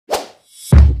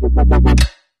Hello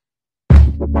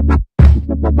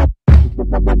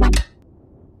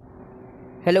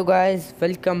guys,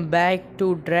 welcome back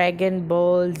to Dragon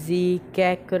Ball Z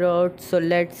Kakarot. So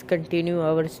let's continue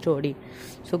our story.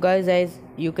 So guys, as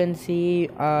you can see,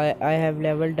 I have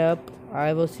leveled up.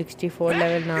 I was 64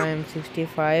 level, now I am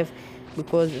 65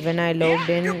 because when I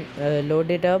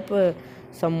loaded up,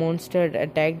 some monster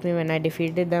attacked me. When I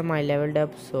defeated them, I leveled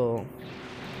up. So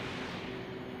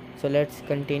let's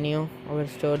continue our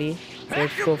story.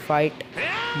 Let's go fight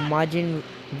Majin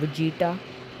Vegeta.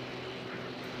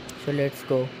 So let's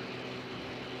go.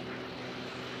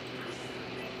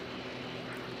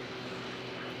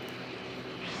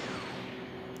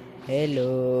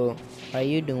 Hello, how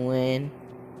you doing?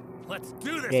 Let's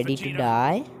do this, Ready Vegeta. to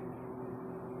die?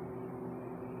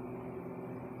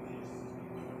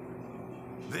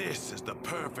 This is the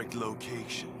perfect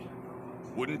location.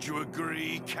 Wouldn't you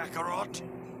agree, Kakarot?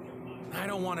 I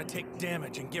don't want to take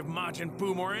damage and give Majin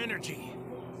Buu more energy.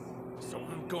 So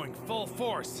I'm going full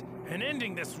force and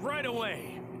ending this right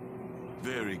away.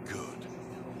 Very good.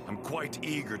 I'm quite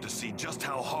eager to see just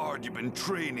how hard you've been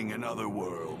training in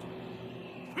Otherworld.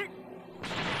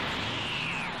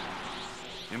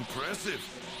 Impressive.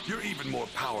 You're even more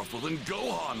powerful than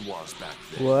Gohan was back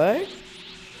then. What?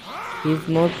 He's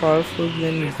more powerful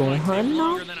than Gohan now?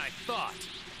 Longer than I thought.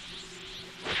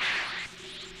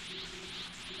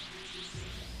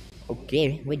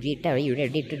 Okay, Vegeta, are you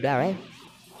ready to die?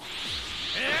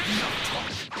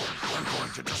 I'm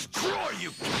going to destroy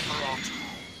you, Kakarot!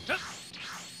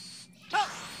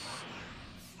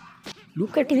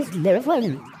 Look at his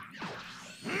level.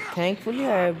 Thankfully,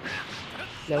 I have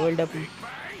leveled up.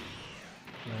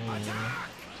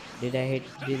 Did I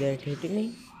hit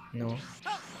me? No.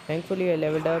 Thankfully, I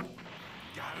leveled up.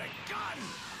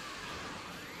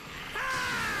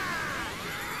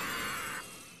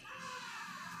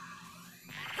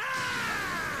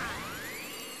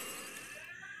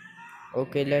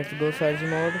 Okay, let's go surge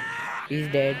mode. He's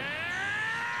dead.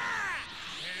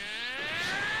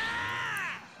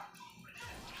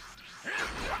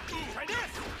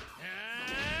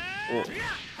 Oh.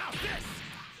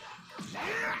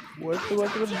 What?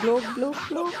 Blow.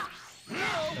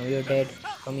 Now you're dead.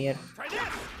 Come here.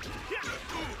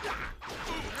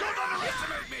 Don't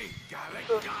underestimate me! Got a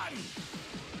gun!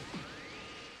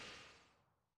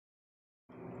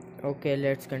 Okay,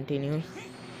 let's continue.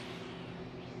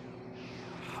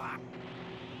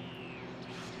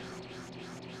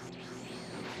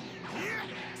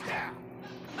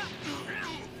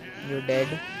 You're dead.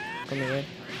 Come here.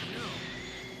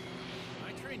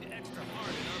 I trained extra hard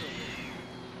in Otherworld.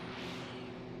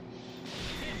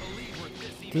 Can't believe we're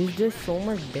this even This does so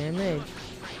much damage.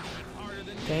 harder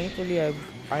than Thankfully, I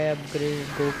upgraded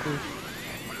Goku.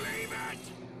 believe it!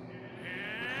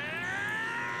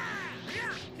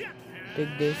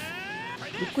 Take this.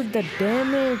 Look at the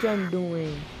damage I'm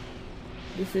doing.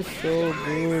 This is so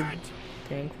good.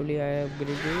 Thankfully, I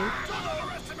upgraded. Don't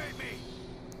underestimate me!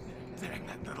 Dang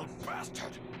that little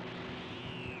bastard!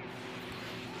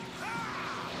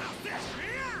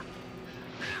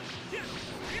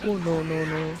 Oh no.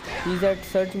 He's at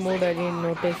search mode. I didn't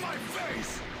notice. My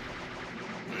face!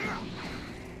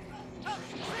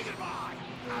 Say goodbye!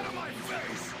 Out of my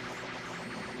face!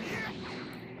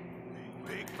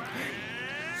 Big bang!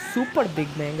 Super big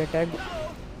bang attack.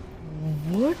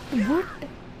 What?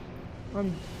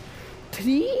 I'm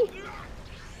 3?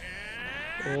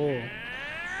 Oh,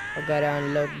 I gotta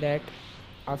unlock that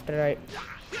after I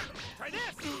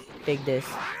take this.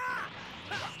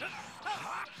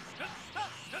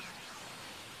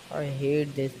 I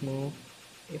hate this move.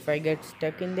 If I get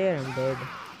stuck in there, I'm dead.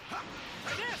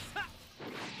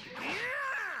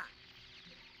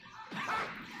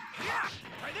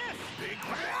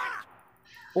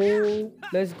 Oh,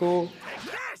 let's go.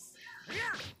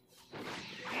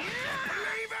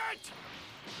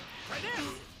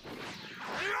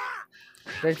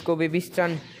 Let's go, baby.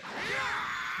 Stun.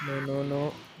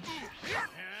 No.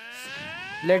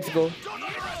 Let's go. Don't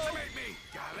underestimate me!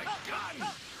 Got a gun!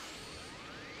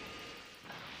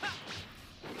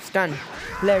 Stun.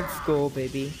 Let's go,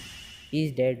 baby.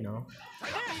 He's dead now.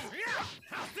 What?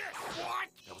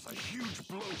 That was a huge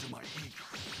blow to my ego.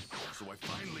 So I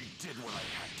finally did what I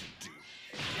had to do.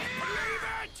 Believe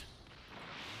it!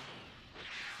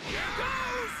 Here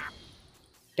goes!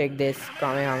 Take this.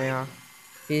 Kamehameha.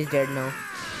 He's dead now.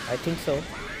 I think so. Those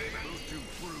two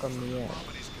brutes Come here.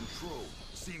 Bomity's control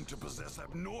seem to possess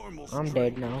abnormal I'm strength.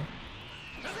 dead now.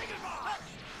 Say goodbye!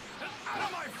 Out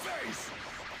of my face!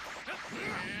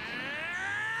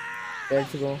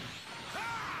 Let's go.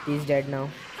 He's dead now.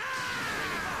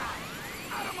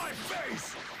 Out of my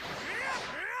face!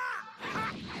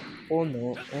 Oh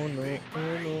no, oh no,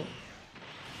 oh no.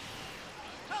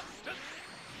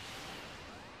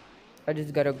 I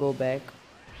just gotta go back.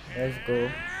 Let's go.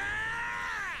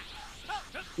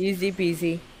 Easy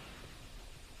peasy.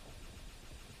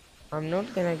 I'm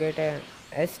not gonna get an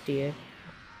S tier.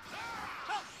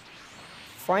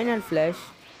 Final flash.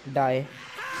 Die.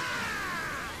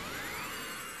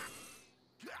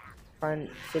 Fine.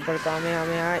 Super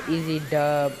Kamehameha. Easy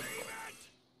dub.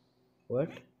 What?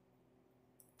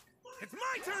 It's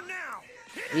my turn now.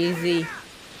 Easy.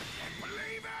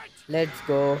 Believe it. Let's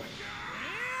go.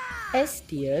 S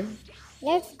tier.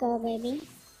 Let's go, baby.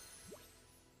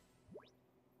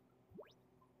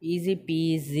 Easy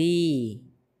peasy.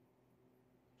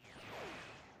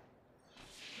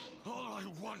 All I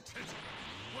wanted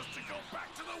was to go back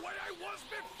to the way I was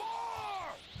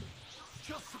before.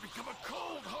 Just to become a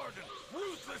cold-hearted,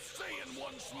 ruthless Saiyan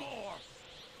once more.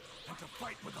 And to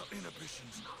fight without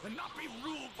inhibitions and not be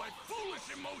ruled by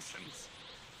foolish emotions.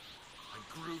 I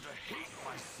grew to hate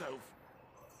myself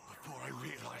before I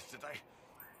realized that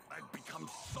I'd become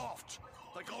soft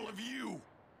like all of you.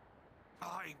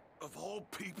 I, of all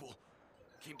people,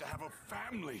 came to have a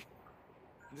family,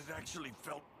 and it actually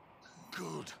felt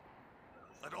good.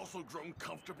 I'd also grown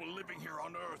comfortable living here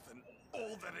on Earth and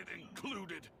all that it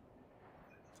included.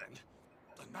 And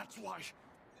that's why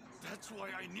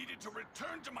I needed to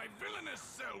return to my villainous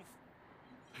self.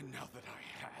 And now that I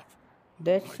have,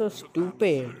 That's so I feel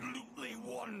stupid. absolutely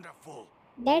wonderful.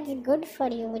 That's good for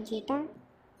you, Vegeta.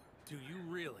 Do you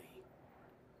really?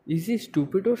 Is he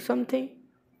stupid or something?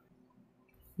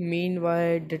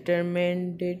 Meanwhile,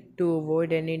 determined to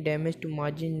avoid any damage to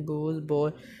Majin Buu's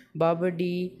ball,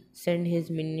 Babidi sent his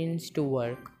minions to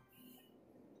work.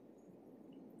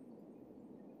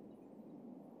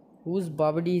 Who's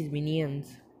Babidi's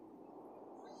minions?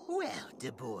 Well,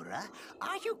 Deborah,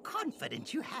 are you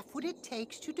confident you have what it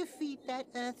takes to defeat that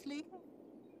Earthling?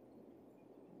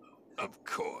 Of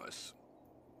course.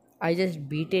 I just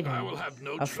beated I him will have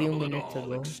no a few trouble at minutes all ago.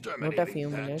 Not a exterminating few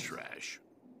that minutes. trash.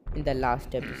 In the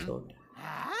last episode.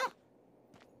 Huh?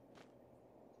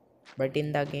 But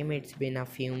in the game it's been a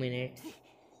few minutes.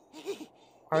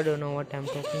 I don't know what I'm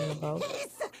talking about.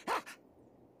 He's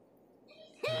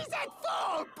at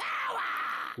full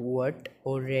power! What?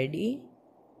 Already?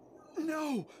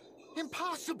 No!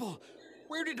 Impossible!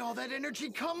 Where did all that energy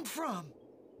come from?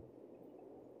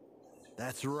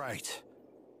 That's right.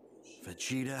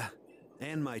 Vegeta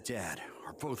and my dad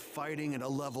are both fighting at a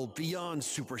level beyond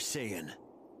Super Saiyan.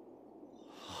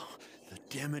 The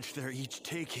damage they're each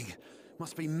taking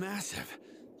must be massive.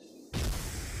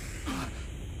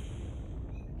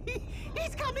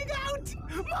 He's coming out!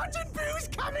 Majin Buu's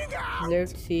coming out!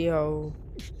 Let's see how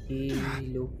he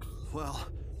looks. Well,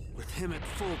 with him at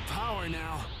full power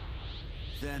now,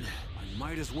 then I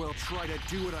might as well try to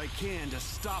do what I can to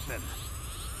stop him.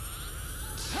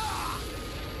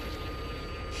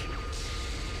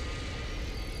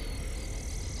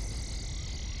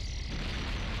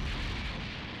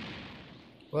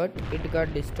 What? It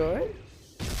got destroyed?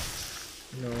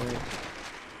 No.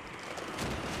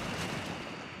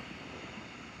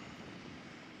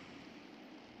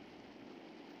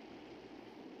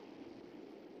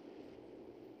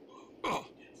 Oh,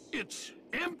 it's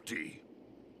empty.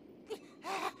 No!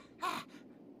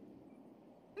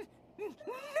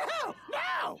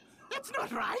 No! That's not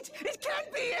right! It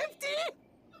can't be empty!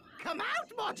 Come out,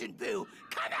 Majin Buu!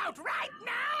 Come out right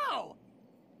now!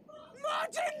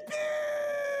 Majin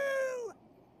Buu!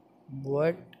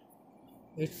 What?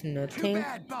 It's Too nothing.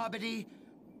 bad, Babidi.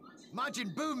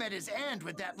 Majin Buu met his end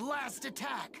with that last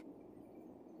attack.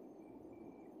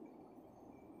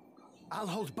 I'll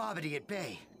hold Babidi at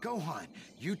bay. Gohan,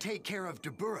 you take care of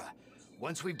Deborah.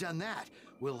 Once we've done that,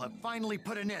 we'll have finally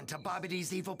put an end to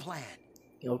Babidi's evil plan.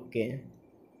 Okay.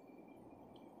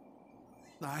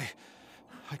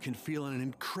 I can feel an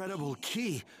incredible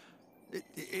ki.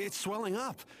 It's swelling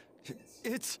up.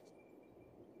 It's...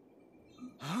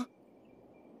 Huh?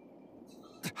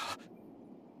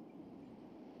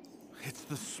 It's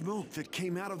the smoke that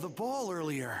came out of the ball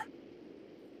earlier.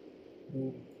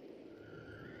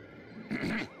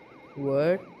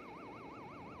 What?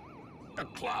 A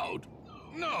cloud?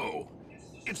 No.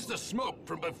 It's the smoke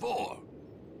from before.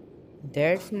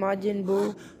 That's Majin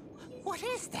Buu? What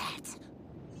is that?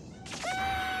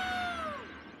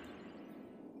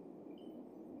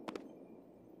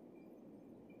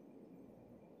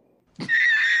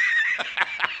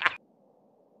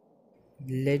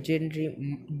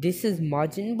 Legendary. This is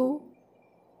Majin Buu?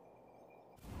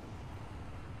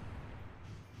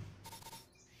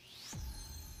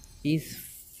 He's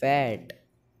fat.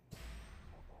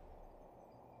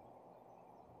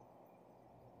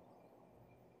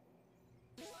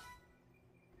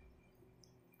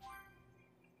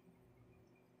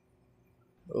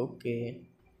 Okay,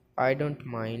 I don't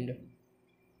mind.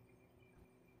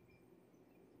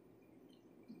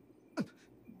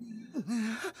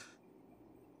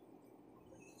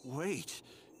 Wait,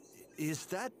 is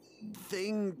that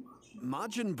thing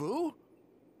Majin Buu?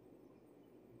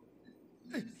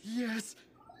 Yes,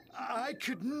 I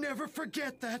could never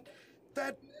forget that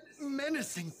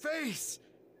menacing face.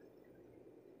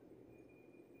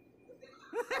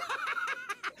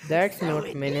 That's So not it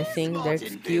is menacing, that's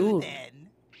Majin Buu, cute. then.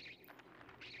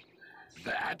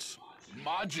 That's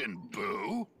Majin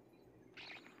Buu?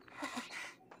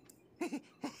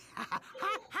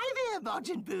 Hi there,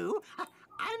 Majin Buu.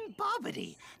 I'm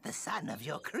Bobbity, the son of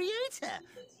your creator,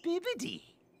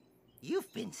 Bibbidi.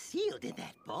 You've been sealed in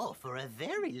that ball for a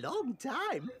very long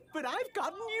time, but I've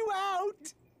gotten you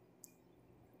out.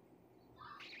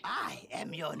 I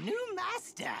am your new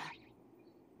master.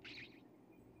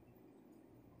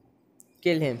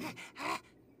 Kill him.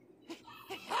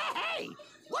 Hey!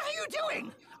 What are you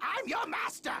doing? I'm your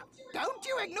master. Don't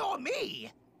you ignore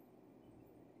me.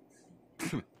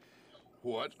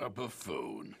 What a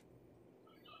buffoon.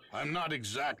 I'm not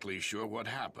exactly sure what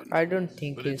happened. I don't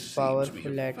think but it he's seems we powerful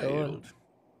have at all. failed.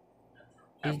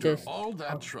 He's After just all a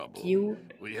that trouble,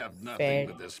 cute, we have nothing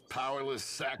fat but this powerless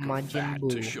sack of Majin fat Buu.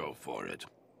 to show for it.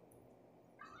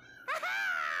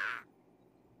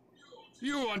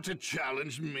 You want to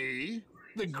challenge me,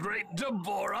 the great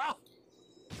Deborah?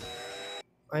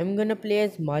 I'm gonna play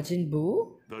as Majin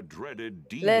Buu. The dreaded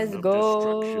demon Let's of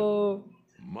destruction, go.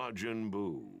 Majin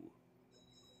Buu.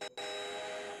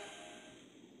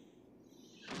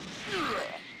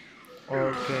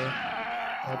 Okay,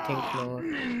 I think not.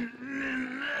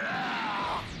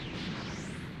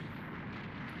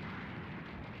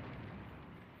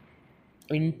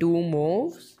 In 2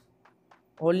 moves?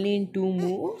 Only in 2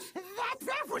 moves?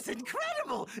 That was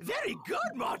incredible. Very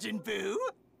good, Majin Buu.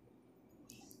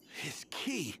 His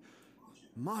ki.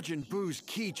 Majin Buu's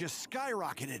ki just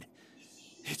skyrocketed.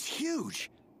 It's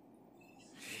huge.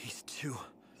 He's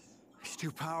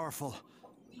too powerful.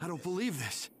 I don't believe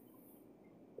this.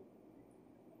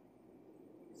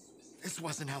 This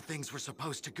wasn't how things were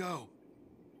supposed to go.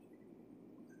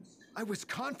 I was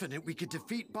confident we could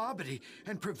defeat Bobbity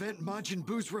and prevent Majin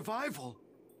Buu's revival.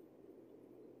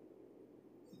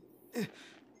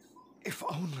 If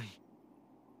only...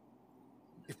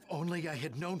 If only I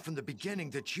had known from the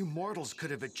beginning that you mortals could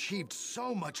have achieved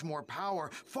so much more power,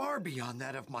 far beyond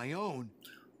that of my own.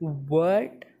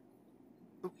 What?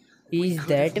 We He's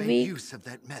could have that made weak? use of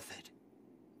that method.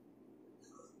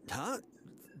 Huh?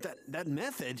 That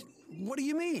method? What do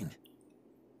you mean?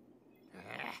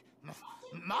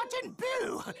 Majin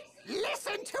Buu!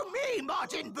 Listen to me,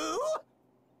 Majin Buu!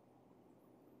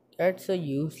 That's so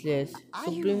useless. Are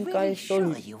Supreme you Kai really is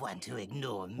so sure you want to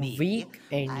ignore me? weak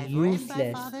and I've read my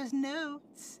useless. father's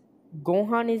notes.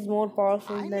 Gohan is more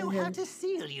powerful I than know how him. to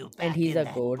seal you back And he's in a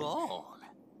that god. ball.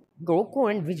 Goku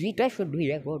and Vegeta should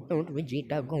be a god. Don't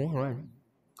Vegeta Gohan.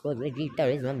 Because Vegeta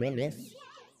is a menace.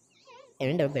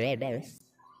 And a badass.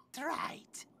 That's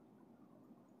right.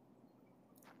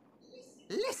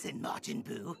 Listen, Majin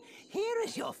Buu. Here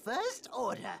is your first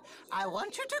order. I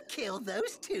want you to kill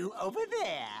those two over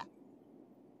there.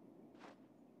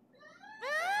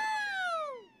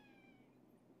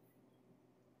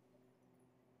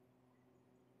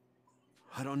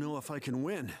 I don't know if I can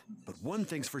win, but one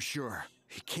thing's for sure.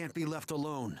 He can't be left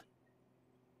alone.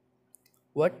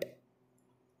 What?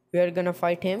 We are gonna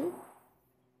fight him?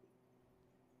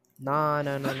 Nah.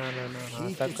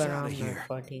 He gets outta Sakura, I'm here. not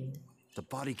fighting. The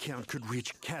body count could reach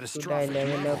Should I catastrophic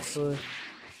level up levels.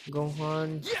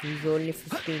 Gohan? He's only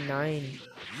 59.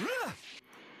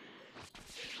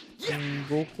 And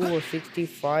Goku was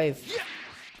 65.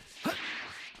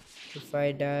 If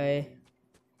I die...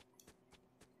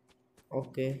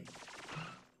 Okay.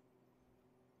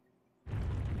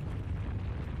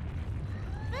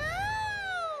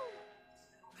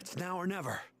 It's now or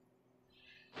never.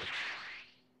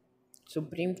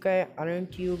 Supreme Kai,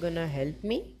 aren't you gonna help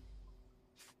me?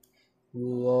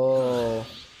 Whoa.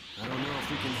 I don't know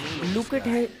if we can handle Look at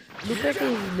his, look at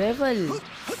his level.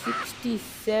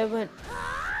 67.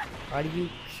 Are you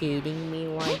kidding me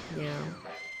right now?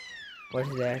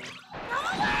 What's that?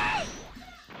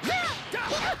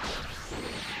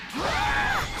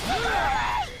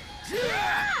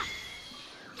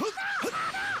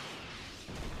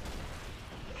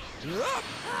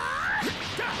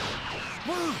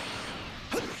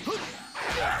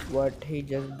 What? He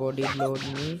just body blowed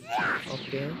me?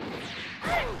 Okay.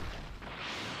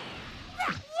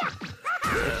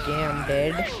 Okay, I'm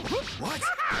dead. What?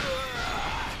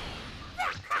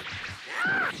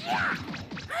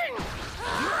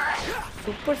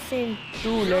 Super Saiyan 2,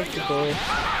 let's go.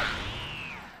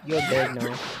 You're dead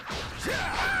now.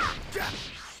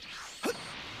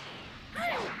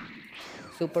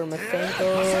 Super Masenko.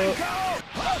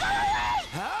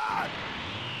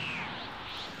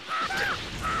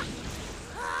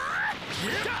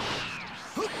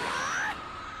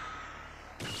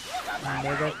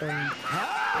 Megaton.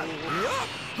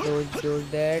 Those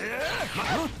that.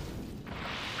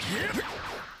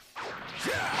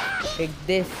 Take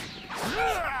this.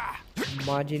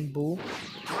 Majin Buu.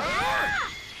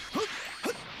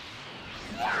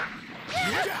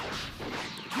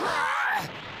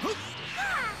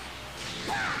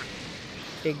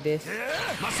 Take this.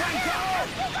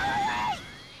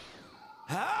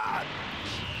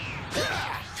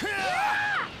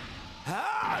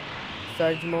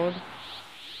 Surge mode.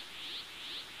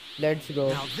 Let's go.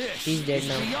 Now this He's dead is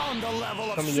now. beyond the level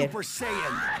of Come here. Super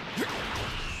Saiyan.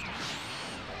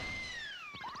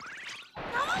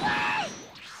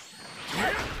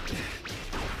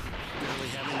 Really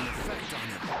having an effect on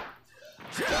him.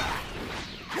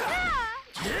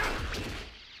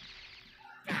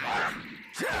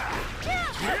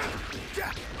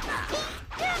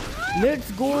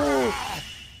 Let's go.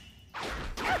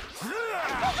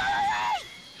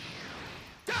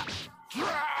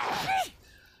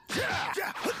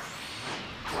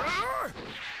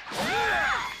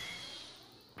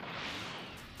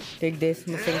 Take this,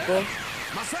 Masenko.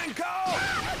 Masenko!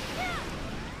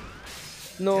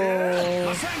 No,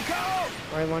 Masenko!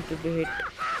 I wanted to hit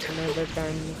another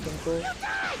time, Masenko.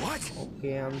 What?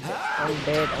 Okay, I'm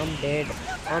dead. I'm dead.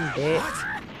 I'm dead.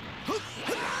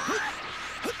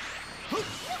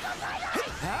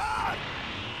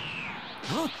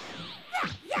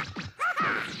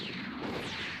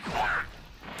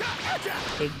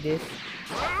 Take this.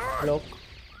 Block.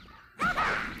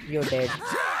 You're dead.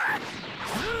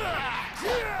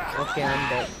 Okay, I'm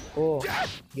dead. Oh,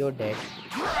 you're dead.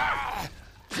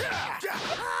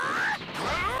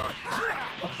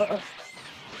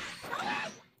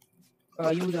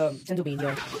 Use senzu bean,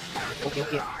 yeah. Okay,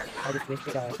 okay. I just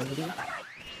wasted senzu bean.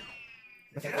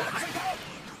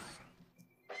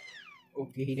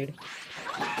 Okay, he did.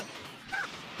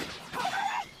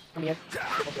 Come here.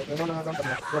 Okay, no, don't come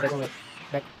here. Go back, go back.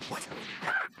 Back.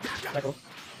 Back off.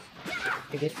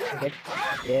 Take this, you're dead.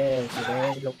 Yes, you're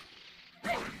dead. Look.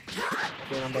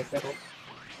 Okay, I'm back off.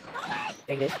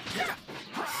 Take this.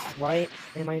 Why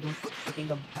am I not taking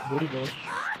the booty blows?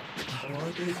 I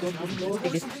want to hit those booty blows.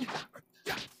 Take this.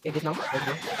 Take this now. Let's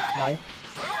go. Bye.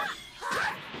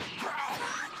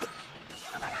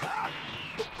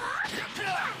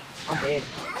 I'm dead.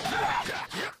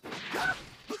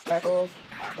 Back off.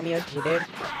 Come here. You're dead.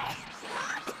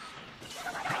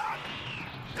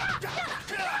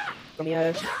 Come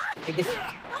here. Take this.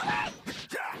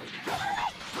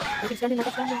 Okay, stand in.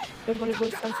 Let's go. Let's go. Let's go.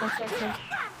 Stand.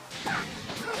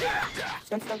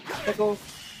 Stand. Let's go.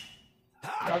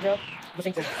 Charge up.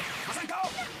 Masenko.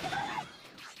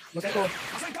 Masenko.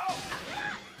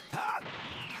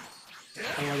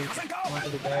 I want to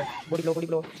do that. Body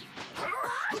blow.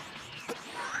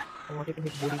 I wanted to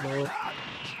hit body blow.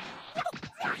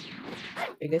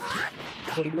 Take this.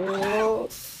 Body blow.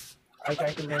 I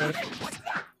tried to manage. I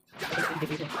think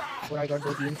defeated. Or I got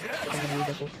those genes. I'm gonna use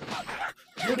that for.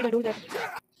 How did I do that?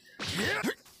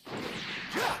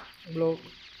 Blow.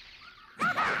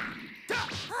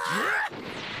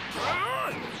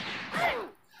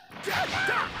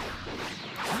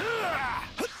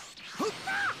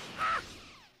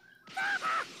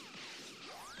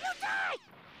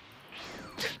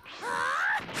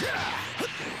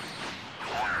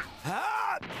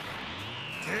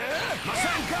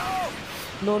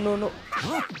 No.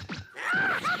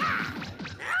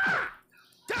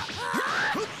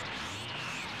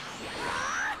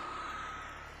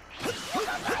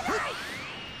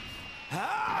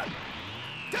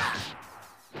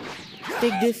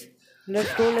 Take this.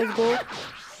 Let's go.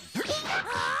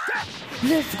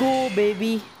 Let's go,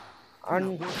 baby.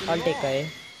 And I'll take I.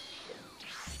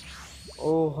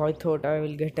 Oh, I thought I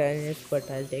will get INS, but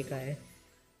I'll take I.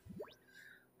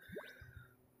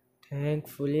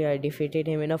 Thankfully, I defeated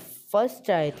him in a first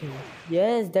try, I think.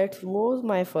 Yes, that was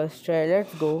my first try.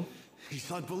 Let's go.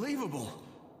 He's unbelievable.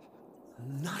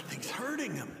 Nothing's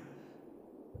hurting him.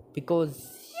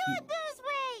 Because Not this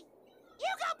way!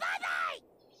 You go bye-bye!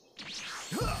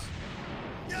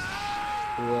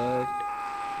 what?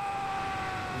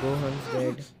 Gohan's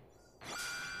dead.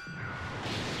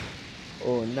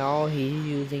 Oh, now he's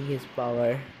using his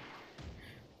power.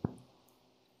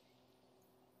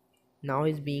 Now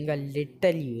he's being a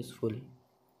little useful.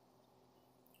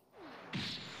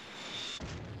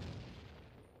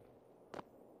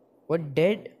 What,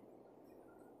 dead?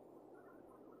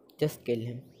 Just kill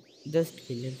him. Just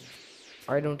kill him.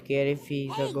 I don't care if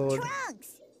he's a Hey, god.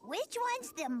 Trunks! Which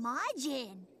one's the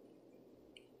Majin?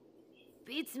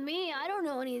 Beats me, I don't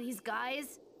know any of these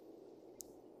guys.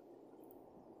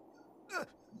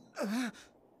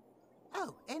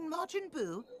 Oh, and Majin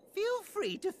Buu, feel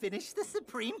free to finish the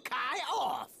Supreme Kai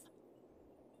off.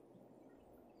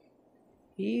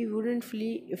 He wouldn't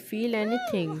feel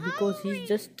anything because he's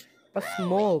just a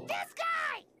smoke. This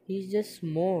guy! He's just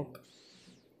smoke.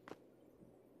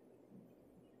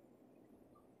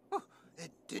 Oh,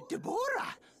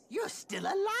 Deborah, you're still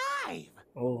alive.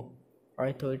 Oh,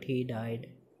 I thought he died.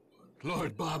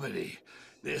 Lord Bobbity,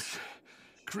 this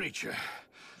creature,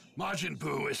 Majin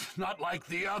Buu, is not like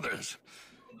the others.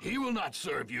 He will not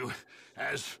serve you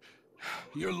as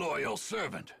your loyal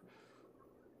servant.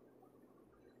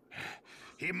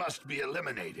 He must be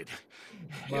eliminated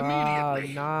Wow,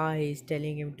 immediately. nah, he's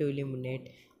telling him to eliminate.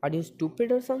 Are you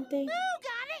stupid or something? Who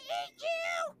gotta eat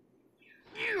you?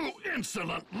 You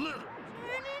insolent little...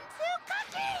 Turn into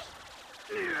cookie.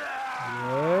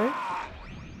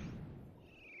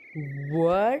 What?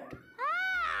 What?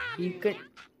 You could...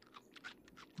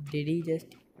 Did he just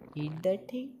eat that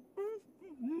thing?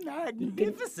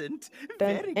 Magnificent.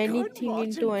 Turn Very anything good,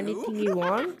 into Majin anything Buu. he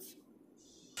wants?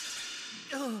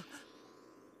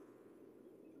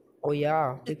 Oh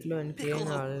yeah, Piccolo and Crane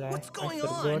Piccolo, are alive. what's going I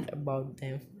forgot on? about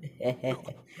them.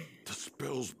 The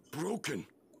spell's broken.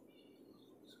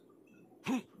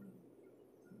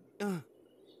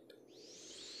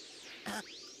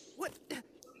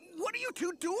 What are you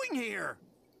two doing here?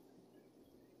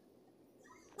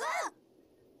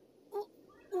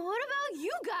 What about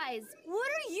you guys? What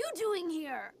are you doing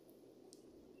here?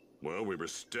 Well, we were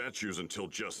statues until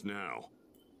just now.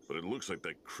 But it looks like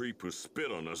that creep who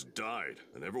spit on us died,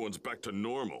 and everyone's back to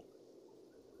normal.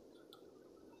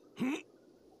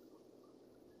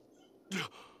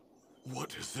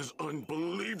 What is this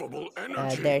unbelievable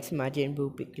energy? That's Majin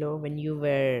Buu, Piccolo. When you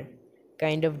were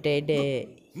kind of dead,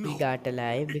 he got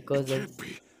alive because it of can't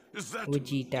be. Is that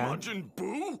Vegeta. Majin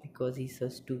Buu? Because he's so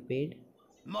stupid.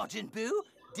 Majin Buu,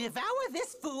 devour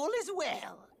this fool as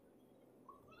well.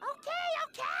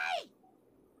 Okay.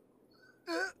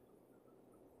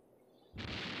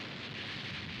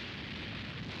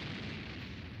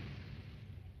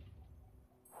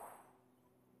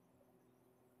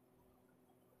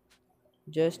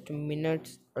 Just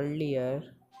minutes earlier.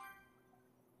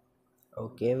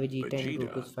 Okay, Vegeta and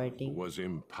Goku's fighting. was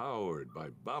empowered by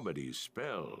Babidi's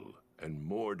spell and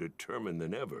more determined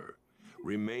than ever,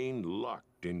 remained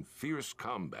locked in fierce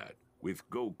combat with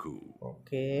Goku.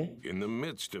 Okay. In the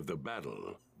midst of the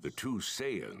battle, the two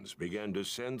Saiyans began to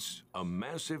sense a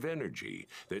massive energy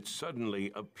that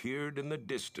suddenly appeared in the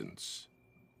distance.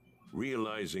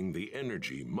 Realizing the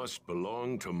energy must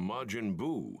belong to Majin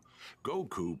Buu,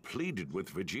 Goku pleaded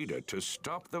with Vegeta to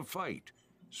stop the fight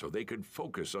so they could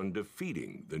focus on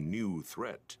defeating the new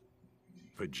threat.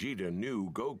 Vegeta knew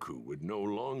Goku would no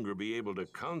longer be able to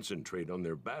concentrate on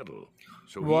their battle,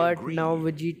 so he What agreed. now,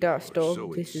 Vegeta? Or Stop.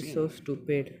 so it This is so seemed.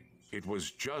 stupid. It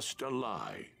was just a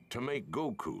lie to make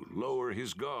Goku lower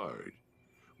his guard.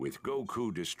 With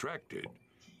Goku distracted,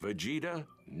 Vegeta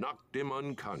knocked him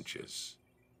unconscious.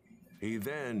 He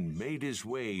then made his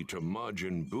way to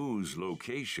Majin Buu's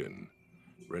location,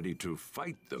 ready to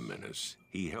fight the menace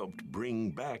he helped bring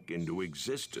back into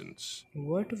existence.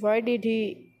 What? Why did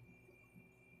he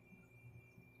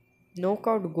knock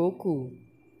out Goku?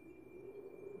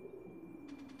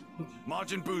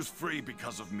 Majin Buu's free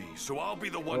because of me, so I'll be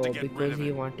the one to Oh, get rid because of he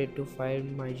him. wanted to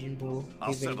fight Majin Buu.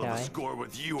 I'll He will settle the die. score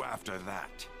with you after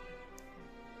that.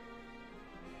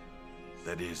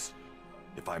 That is,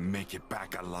 if I make it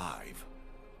back alive.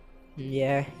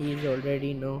 Yeah, he's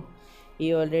already know.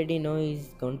 He already know he's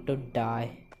going to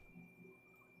die.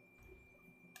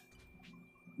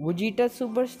 Vegeta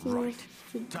Super Right.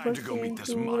 Time to go meet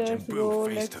this Majin Let's Buu go.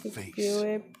 face Let's to face.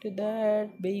 equip to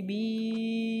that,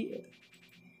 baby.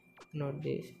 Not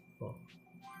this. Oh.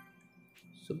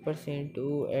 Super Saiyan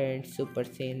 2 and Super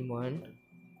Saiyan 1.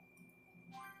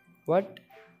 What?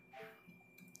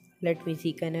 Let me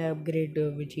see. Can I upgrade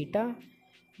Vegeta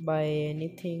by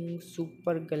anything?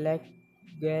 Super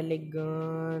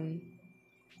Galagan,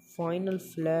 Final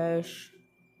Flash.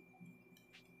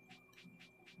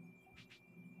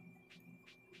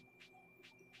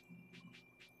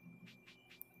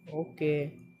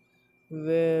 Okay,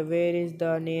 where is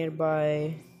the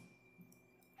nearby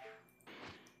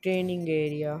training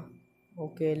area?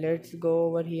 Okay, let's go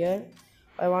over here.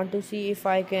 I want to see if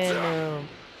I can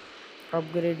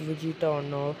upgrade Vegeta or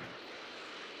not.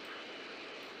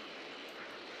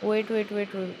 Wait.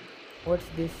 What's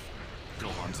this?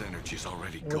 Gohan's energy's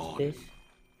already What's gone. this?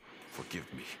 Forgive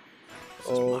me. This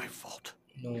Oh. is my fault.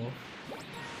 No.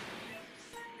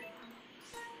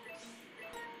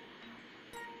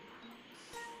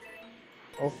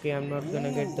 Okay, I'm not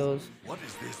gonna get those. What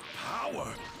is this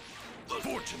power?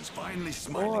 Fortune's finally Oh,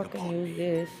 smiling I can upon use me.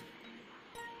 this.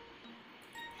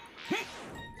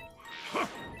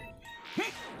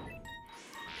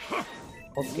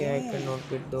 Okay, I cannot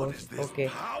get What those. is this Okay,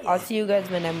 power? I'll see you guys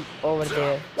when I'm over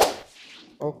there.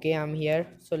 Okay, I'm here.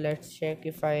 So let's check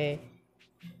if I.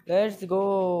 Let's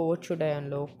go. What should I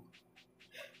unlock?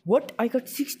 What? I got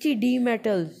 60 D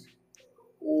metals.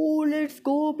 Oh, let's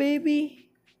go, baby.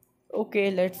 Okay,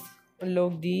 let's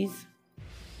unlock these.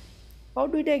 How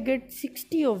did I get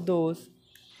 60 of those?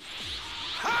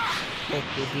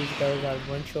 Okay, these guys are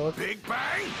one shot. Big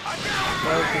bang!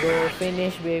 Let's go,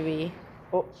 finish, baby.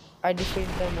 Oh, I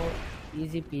defeated them all.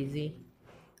 Easy peasy.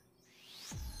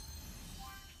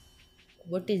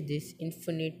 What is this?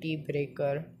 Infinity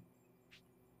breaker.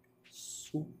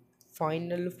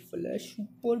 Final flash.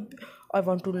 Super. I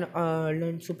want to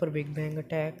learn super big bang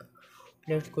attack.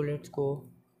 Let's go. Let's go.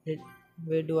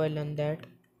 Where do I learn that?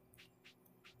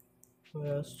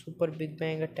 Super big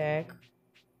bang attack.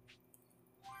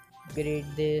 Upgrade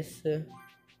this.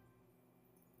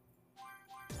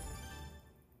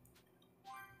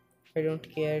 I don't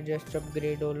care, just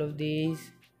upgrade all of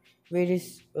these. Where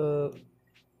is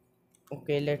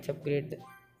okay, let's upgrade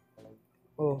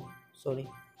oh, sorry.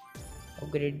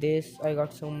 Upgrade this. I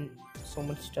got so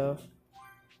much stuff.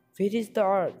 Where is the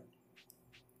art?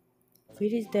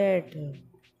 Where is that?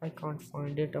 I can't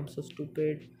find it. I'm so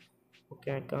stupid.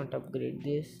 Okay, I can't upgrade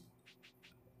this.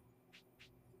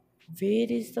 Where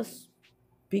is the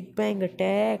big bang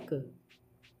attack?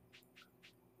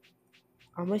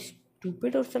 Am I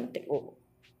stupid or something? Oh,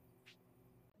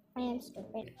 I am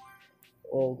stupid.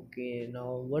 okay,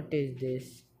 now what is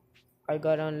this? I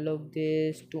gotta unlock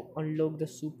this to unlock the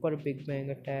super big bang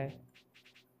attack.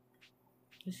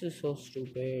 This is so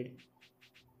stupid.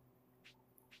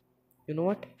 You know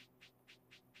what?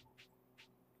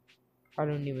 I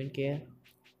don't even care.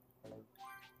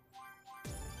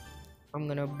 I'm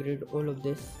gonna upgrade all of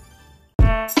this.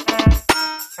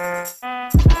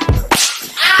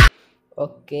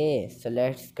 Okay, so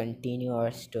let's continue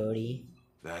our story.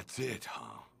 That's it,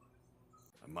 huh?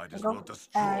 I might as well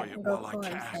destroy it while I Goku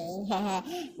can.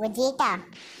 saying, Vegeta,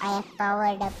 I have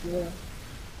powered up you.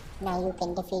 Now you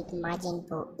can defeat Majin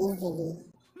Buu easily.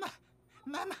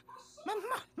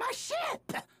 My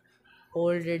ship!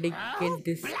 Already killed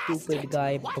this blast stupid it!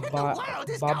 guy, What in the world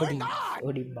is Babri. going on?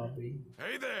 Sorry, Babri.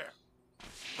 Hey there!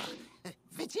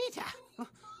 Vegeta,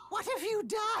 what have you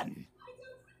done?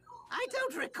 I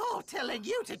don't recall telling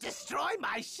you to destroy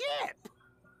my ship.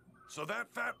 So that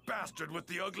fat bastard with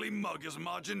the ugly mug is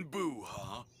Majin Buu,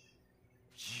 huh?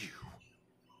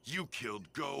 You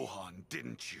killed Gohan,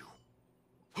 didn't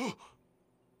you?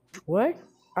 What?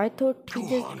 I thought he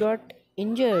just Gohan. got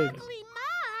injured. Ugly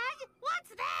mug? What's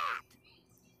that?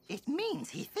 It means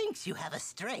he thinks you have a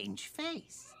strange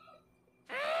face.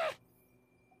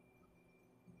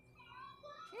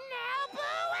 Now Boo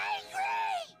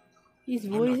angry! His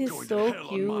I'm voice not is going so to hell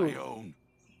on my cute. own.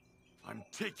 I'm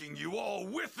taking you all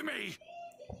with me.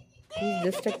 He's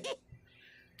just a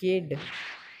kid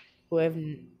who have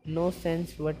no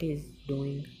sense what he's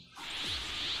doing.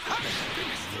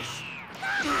 Finish this.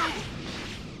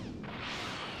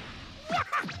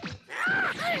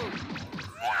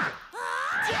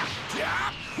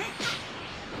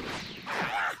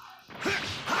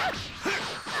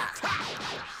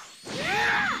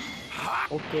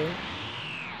 Okay.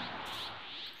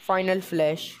 Final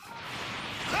flash.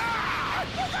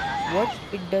 What?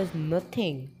 It does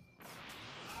nothing.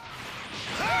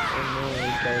 Oh no,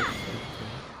 it does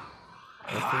something.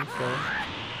 I think so.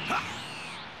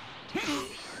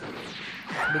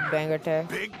 Big bang attack.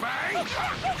 Big bang.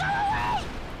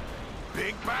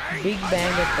 Big bang. Big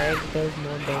bang attack does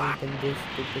more damage than this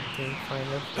stupid thing.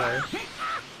 Final flash.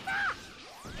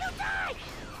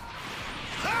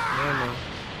 No.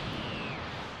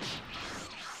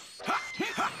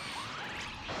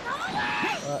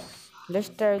 Let's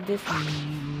try this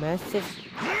massive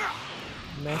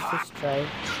strike.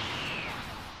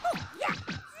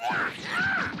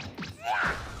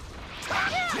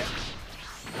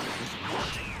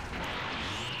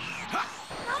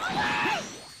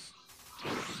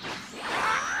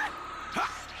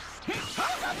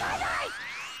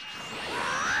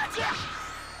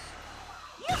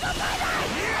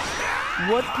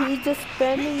 What? He's just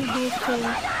spamming these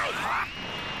things.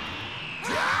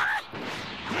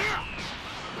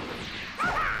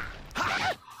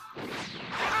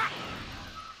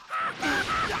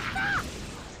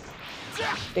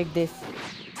 Take this.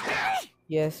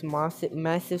 Yes,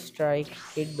 massive strike.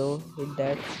 Hit though. Hit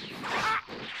that.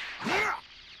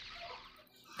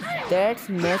 That's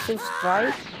massive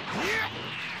strike.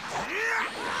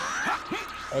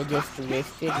 I just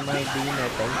wasted my beam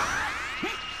attack.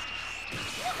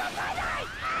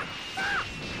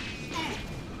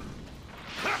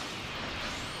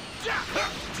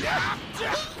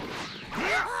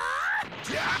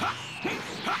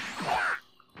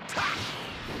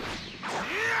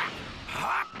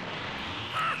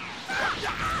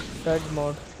 Surge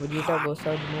mode. Vegeta go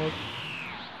surge mode.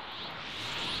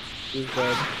 He's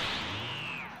dead.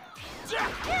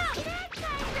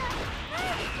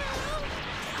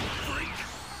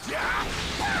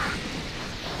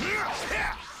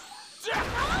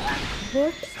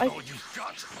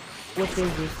 What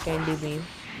is this candy beam?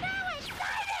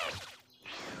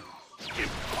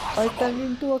 I turned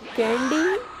into a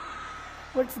candy?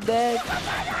 What's that?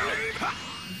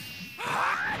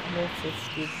 That's so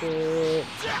stupid.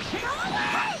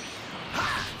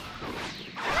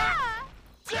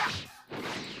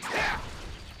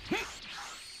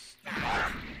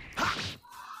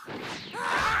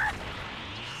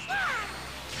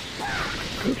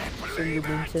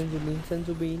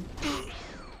 Senzu bean.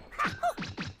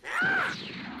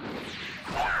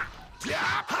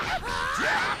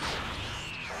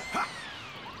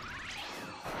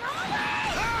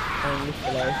 Finally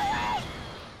alive.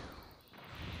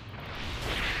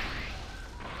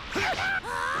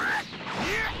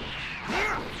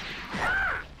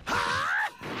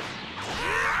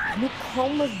 Look how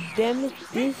much damage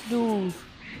this does.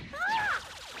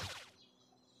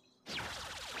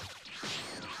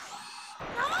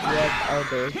 Yep, I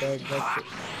did that. That's it.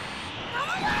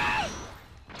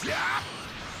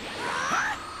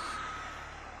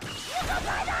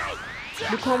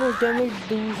 Look how much damage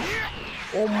does.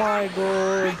 Oh my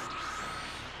god.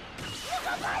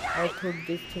 I thought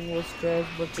this thing was trash,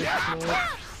 but it's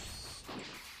not.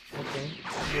 Okay,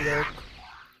 good luck.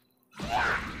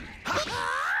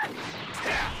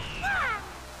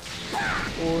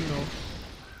 Oh no.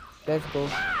 Let's go.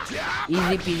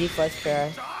 Easy peasy first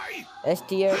try. S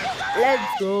tier.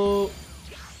 Let's go.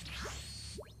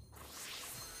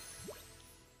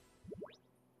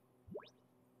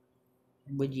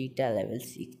 Vegeta level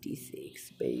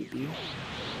 66, baby.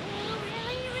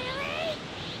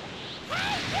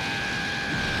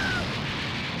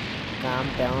 Calm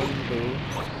down, bro.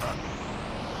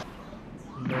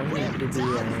 No need to be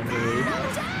angry.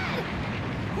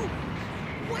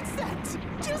 What's that?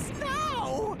 Just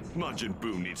now! Majin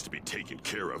Buu needs to be taken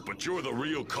care of, but you're the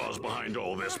real cause behind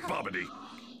all this, Babidi.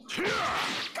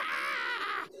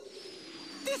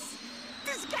 This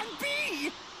can't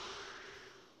be!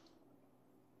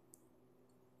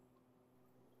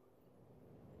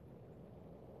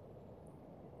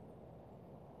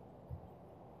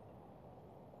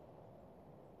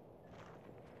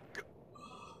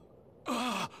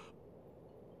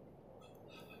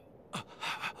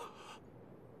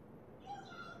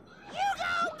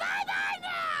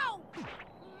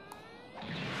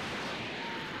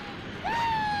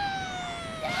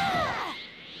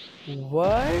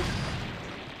 What?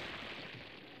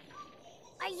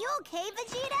 Are you okay,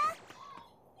 Vegeta?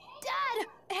 Dad,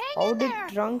 hang How in did there.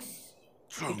 Trunks?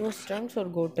 It was Trunks or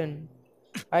Goten?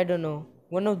 I don't know.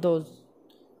 One of those.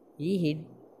 He hit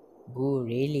Boo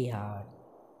really hard.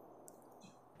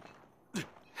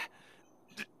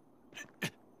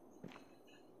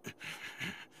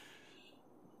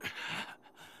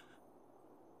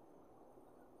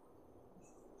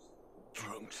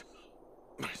 Trunks,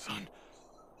 my son,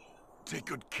 take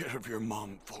good care of your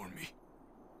mom for me.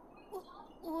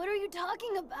 What are you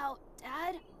talking about,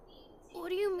 Dad? What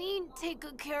do you mean, take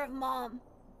good care of Mom?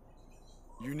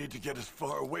 You need to get as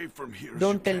far away from here as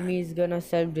Don't you tell can. me he's gonna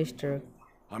self-destruct.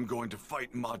 I'm going to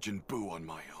fight Majin Buu on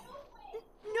my own.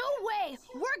 No way!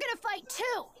 We're gonna fight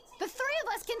too! The three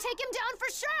of us can take him down for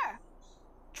sure!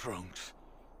 Trunks,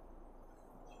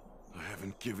 I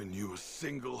haven't given you a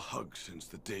single hug since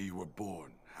the day you were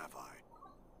born, have I?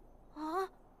 Huh?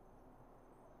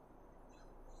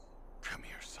 Come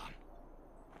here, son.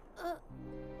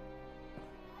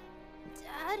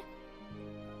 Dad?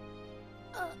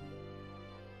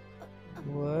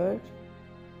 What?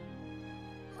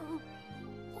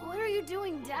 What are you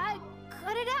doing, Dad?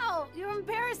 Cut it out! You're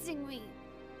embarrassing me!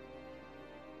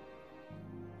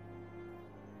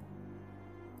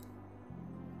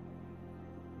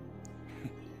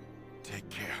 Take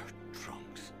care,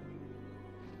 Trunks.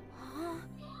 Huh?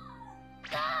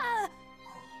 Ah!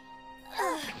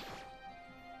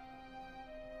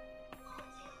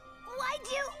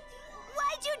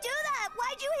 Why'd you do that?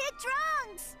 Why'd you hit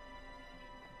Trunks?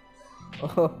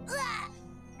 Oh,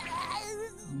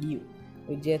 you.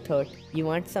 Vijay thought, you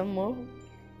want some more?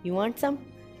 You want some?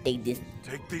 Take this.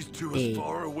 Take these two Hey. as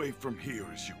far away from here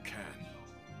as you can.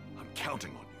 I'm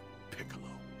counting on you, Piccolo.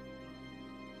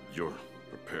 You're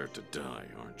prepared to die,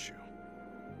 aren't you?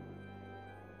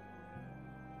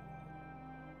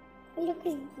 Look at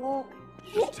his walk.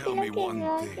 Just tell me Look at his one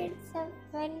walk, thing. it's so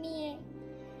funny.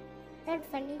 Not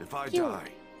funny. If I cute. die,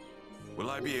 will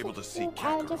I be able to see I just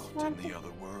Kakarot want in to the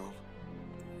other world?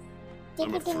 take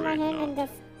I'm it in my afraid hand not. and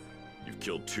just You've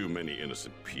killed too many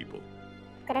innocent people.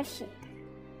 crush it.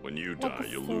 When you Like die, a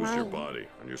you'll lose your slime. body,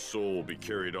 and your soul will be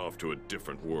carried off to a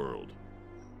different world.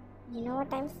 You know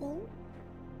what I'm saying?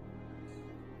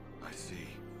 I see.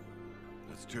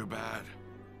 That's too bad.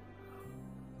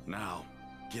 Now,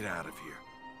 get out of here.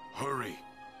 Hurry.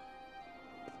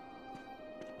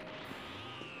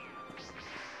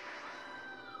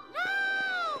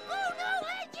 No! Boo, no,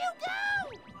 let you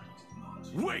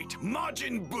go! Wait,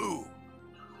 Majin Buu!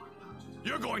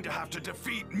 You're going to have to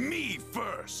defeat me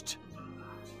first.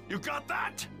 You got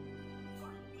that?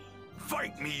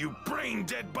 Fight me, you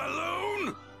brain-dead balloon!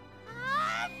 You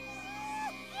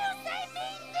say me,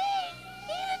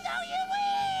 even though you're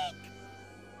weak!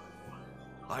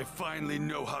 I finally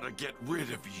know how to get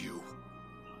rid of you.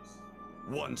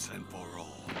 Once and for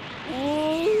all.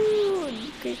 Oh,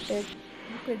 look at that.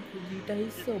 Look at Vegeta.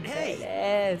 He's so Hey.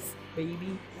 badass,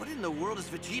 baby. What in the world is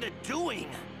Vegeta doing?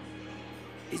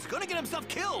 He's gonna get himself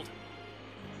killed!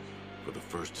 For the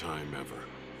first time ever,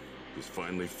 he's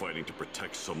finally fighting to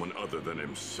protect someone other than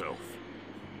himself.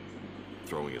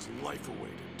 Throwing his life away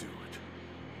to do it.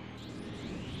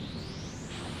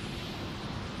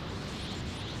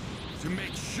 To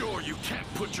make sure you can't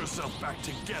put yourself back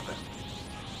together,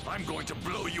 I'm going to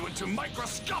blow you into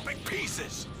microscopic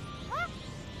pieces!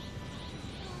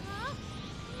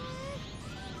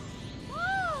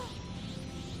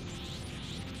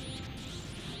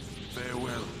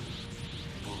 Farewell,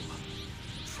 Bulma,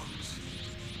 Trunks.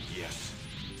 Yes,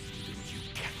 even you,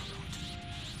 Kakarot.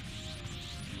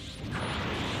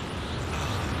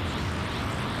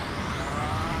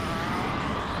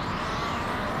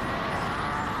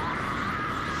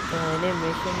 The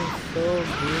animation is so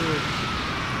good.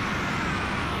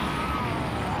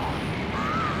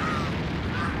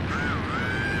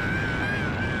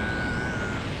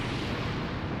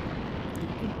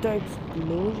 Look at the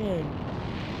explosion.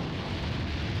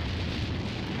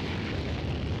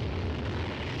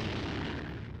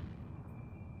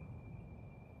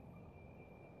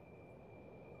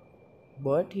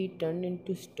 But he turned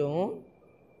into stone?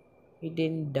 He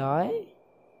didn't die?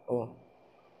 Oh.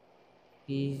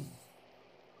 He's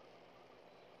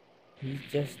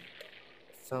just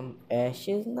some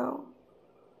ashes now?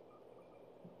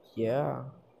 Yeah.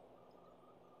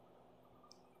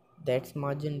 That's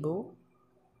Majin Buu,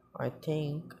 I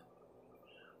think.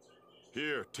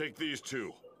 Here, take these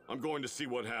two. I'm going to see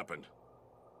what happened.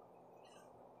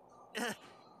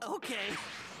 Okay.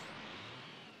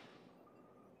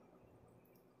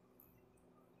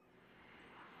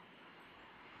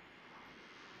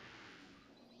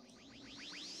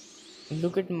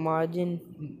 Look at Majin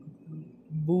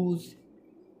Buu's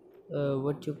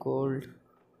what you called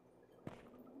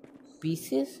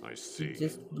pieces. I see. It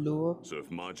just blew up. So if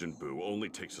Majin Buu only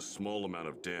takes a small amount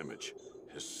of damage,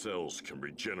 his cells can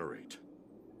regenerate.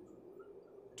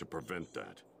 To prevent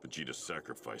that, Vegeta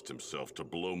sacrificed himself to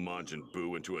blow Majin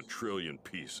Buu into 1 trillion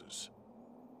pieces.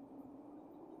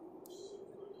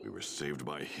 We were saved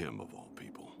by him, of all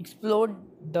people. Explode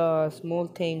the small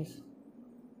things.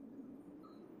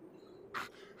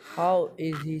 How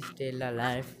is he still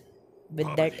alive with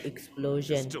Bobby, that He's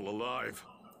explosion? still alive.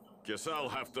 Guess I'll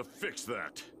have to fix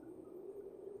that.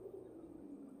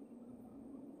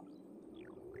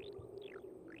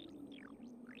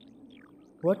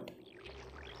 What?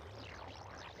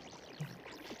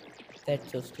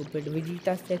 That's so stupid.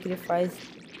 Vegeta sacrifice.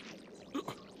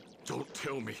 Don't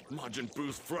tell me Majin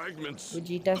Buu's fragments.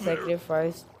 Vegeta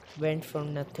sacrifice went for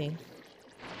nothing.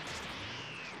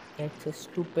 That's so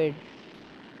stupid.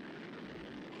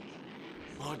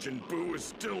 Majin Buu is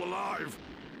still alive.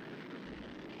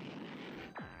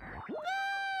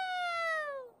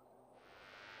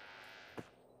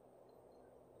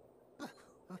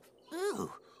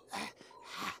 Ooh.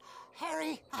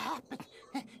 Hurry up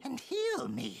and heal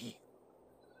me.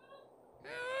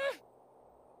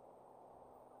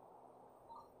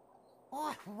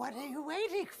 What are you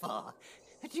waiting for?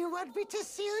 Do you want me to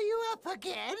seal you up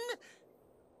again?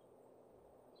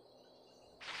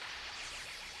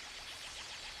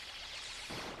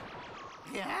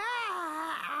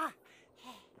 Yeah.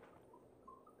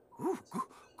 Ooh,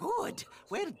 good.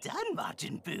 Well done,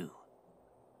 Majin Buu.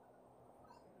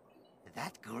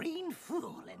 That green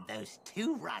fool and those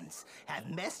two runts have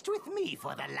messed with me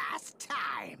for the last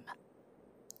time.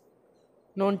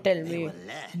 Don't tell They me will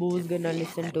learn Boo's to gonna fear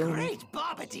listen the to me. great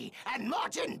Barbity and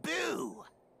Majin Buu.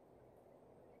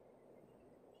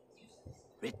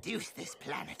 Reduce this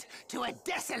planet to a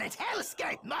desolate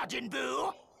hellscape, Majin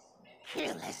Buu!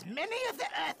 Kill as many of the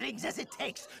Earthlings as it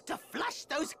takes to flush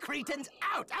those cretins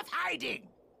out of hiding!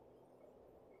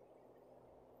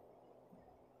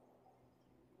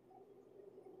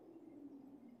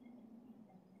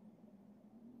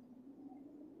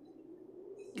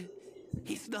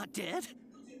 He's not dead?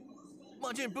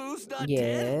 Majin Buu's not dead?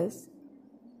 Yes.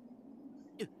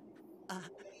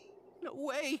 No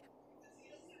way!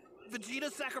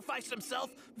 Vegeta sacrificed himself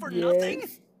for nothing?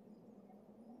 Yes.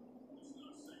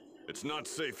 It's not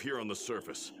safe here on the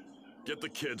surface. Get the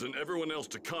kids and everyone else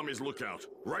to Kami's lookout,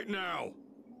 right now!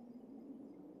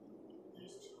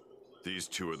 These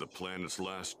two are the planet's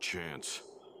last chance,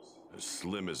 as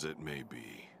slim as it may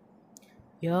be.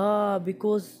 Yeah,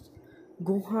 because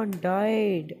Gohan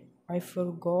died. I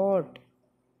forgot.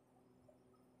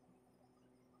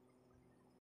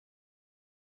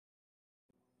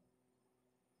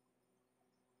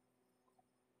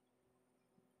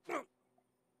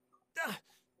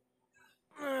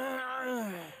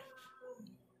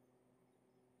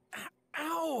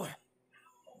 Ow!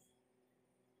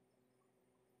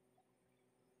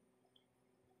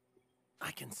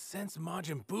 I can sense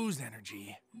Majin Buu's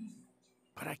energy,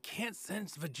 but I can't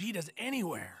sense Vegeta's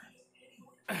anywhere.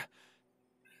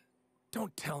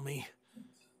 Don't tell me.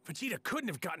 Vegeta couldn't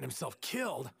have gotten himself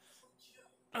killed.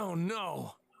 Oh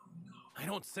no. I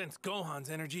don't sense Gohan's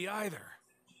energy either.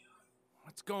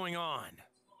 What's going on?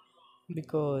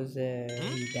 Because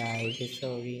he died,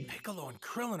 sorry. Piccolo and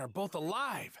Krillin are both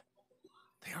alive.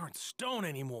 They aren't stone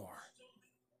anymore.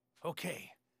 Okay.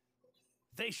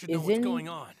 They should know what's Isn't going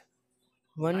on.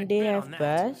 one I'd day bet have on that.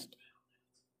 passed?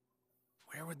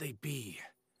 Where would they be?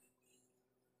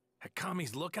 At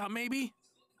Kami's lookout, maybe?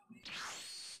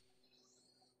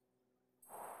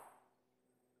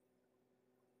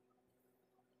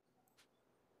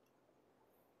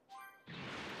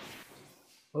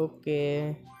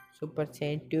 Okay. Super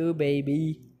Saiyan 2,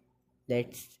 baby.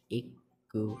 Let's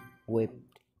equip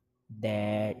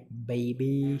that,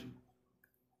 baby.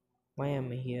 Why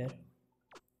am I here?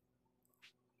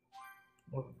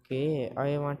 Okay,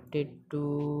 I wanted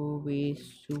to be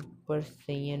Super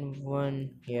Saiyan 1.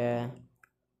 Yeah.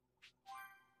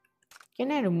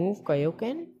 Can I remove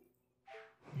Kaioken?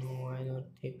 No, I don't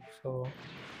think so.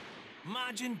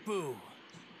 Majin Buu.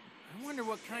 I wonder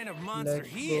what kind of monster Let's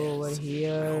he go is. over I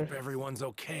here. hope everyone's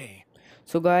okay.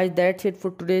 So guys, that's it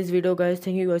for today's video, guys.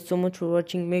 Thank you guys so much for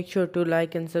watching. Make sure to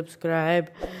like and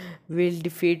subscribe. We'll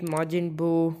defeat Majin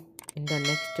Buu in the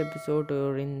next episode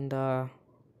or in the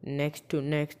next to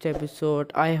next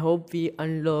episode. I hope we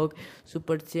unlock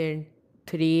Super Saiyan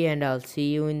 3 and I'll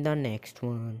see you in the next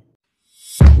one.